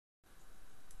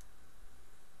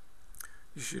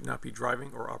You should not be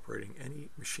driving or operating any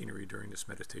machinery during this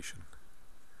meditation.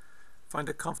 Find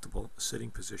a comfortable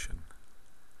sitting position.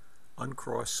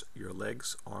 Uncross your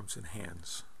legs, arms, and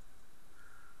hands.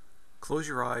 Close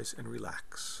your eyes and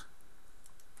relax.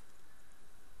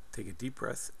 Take a deep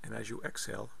breath, and as you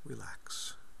exhale,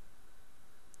 relax.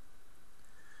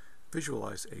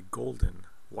 Visualize a golden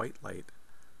white light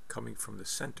coming from the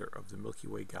center of the Milky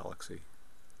Way Galaxy,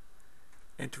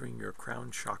 entering your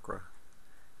crown chakra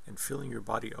and filling your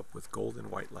body up with golden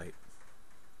white light.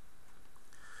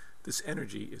 This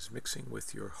energy is mixing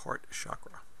with your heart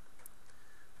chakra,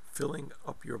 filling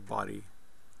up your body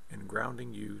and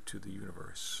grounding you to the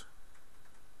universe.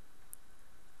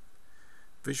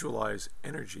 Visualize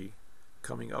energy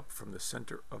coming up from the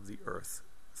center of the earth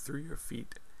through your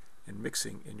feet and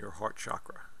mixing in your heart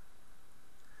chakra.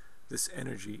 This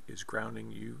energy is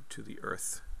grounding you to the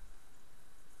earth.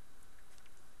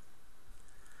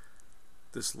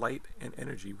 This light and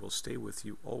energy will stay with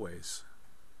you always.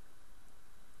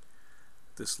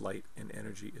 This light and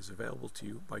energy is available to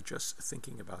you by just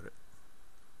thinking about it.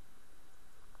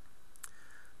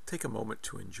 Take a moment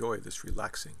to enjoy this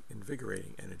relaxing,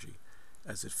 invigorating energy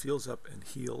as it fills up and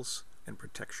heals and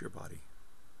protects your body.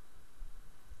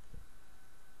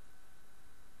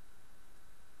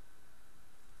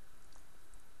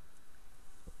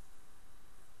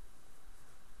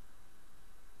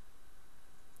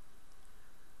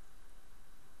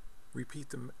 Repeat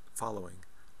the following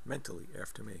mentally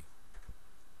after me.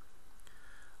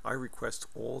 I request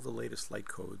all the latest light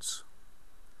codes,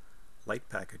 light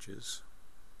packages,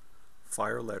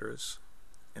 fire letters,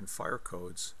 and fire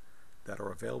codes that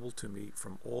are available to me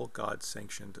from all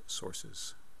God-sanctioned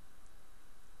sources.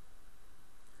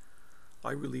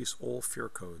 I release all fear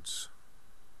codes.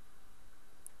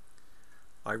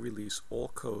 I release all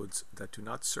codes that do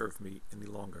not serve me any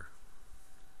longer.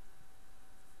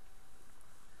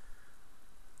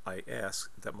 I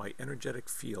ask that my energetic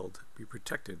field be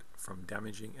protected from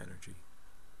damaging energy.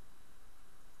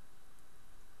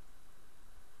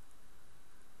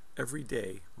 Every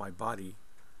day, my body,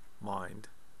 mind,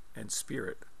 and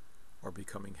spirit are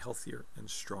becoming healthier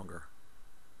and stronger.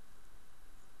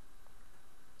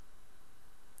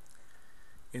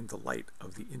 In the light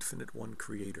of the Infinite One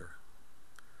Creator,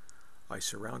 I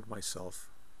surround myself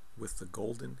with the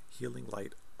golden healing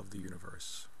light of the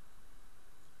universe.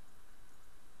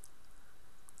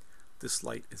 This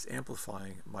light is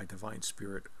amplifying my divine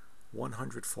spirit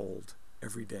 100-fold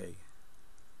every day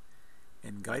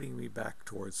and guiding me back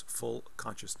towards full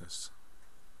consciousness.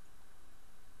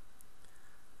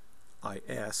 I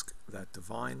ask that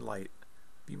divine light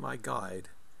be my guide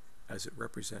as it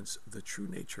represents the true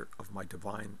nature of my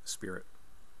divine spirit.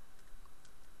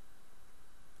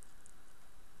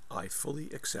 I fully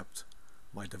accept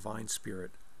my divine spirit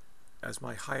as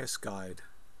my highest guide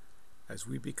as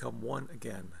we become one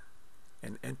again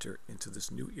and enter into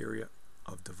this new area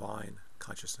of divine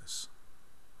consciousness.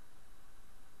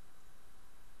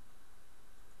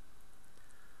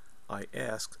 I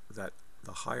ask that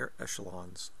the higher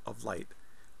echelons of light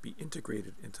be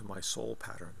integrated into my soul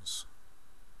patterns.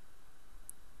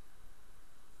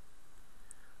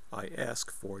 I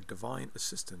ask for divine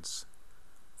assistance,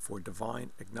 for divine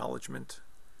acknowledgement,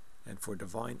 and for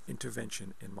divine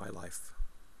intervention in my life.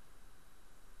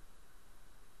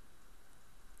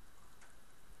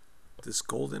 This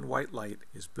golden white light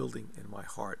is building in my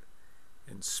heart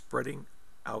and spreading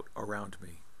out around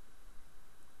me.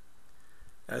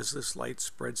 As this light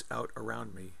spreads out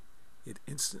around me, it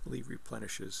instantly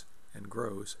replenishes and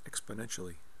grows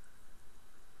exponentially.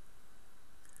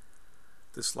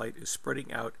 This light is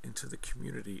spreading out into the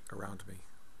community around me.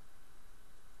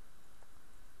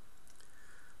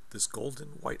 This golden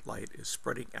white light is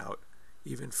spreading out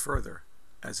even further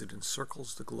as it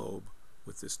encircles the globe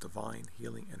with this divine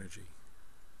healing energy.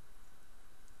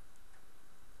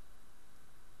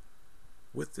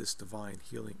 With this divine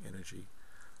healing energy,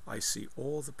 I see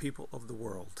all the people of the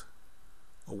world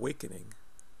awakening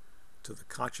to the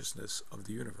consciousness of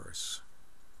the universe.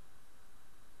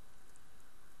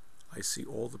 I see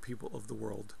all the people of the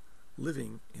world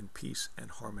living in peace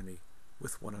and harmony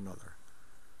with one another,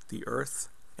 the earth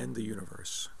and the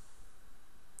universe.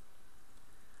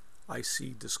 I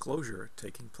see disclosure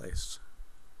taking place.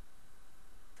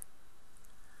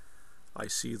 I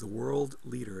see the world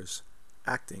leaders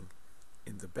acting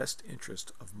in the best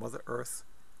interest of Mother Earth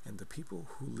and the people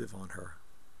who live on her.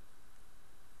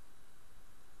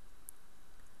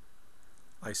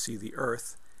 I see the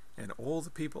Earth and all the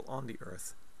people on the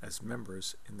Earth as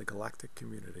members in the galactic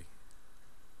community.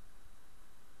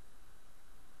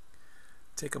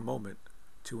 Take a moment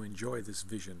to enjoy this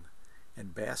vision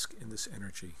and bask in this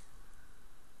energy.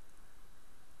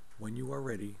 When you are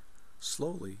ready,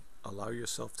 slowly allow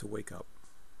yourself to wake up.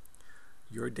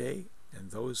 Your day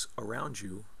and those around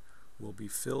you will be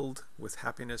filled with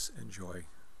happiness and joy.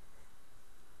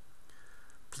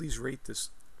 Please rate this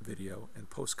video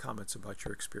and post comments about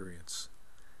your experience.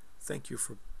 Thank you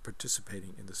for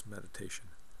participating in this meditation.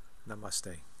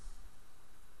 Namaste.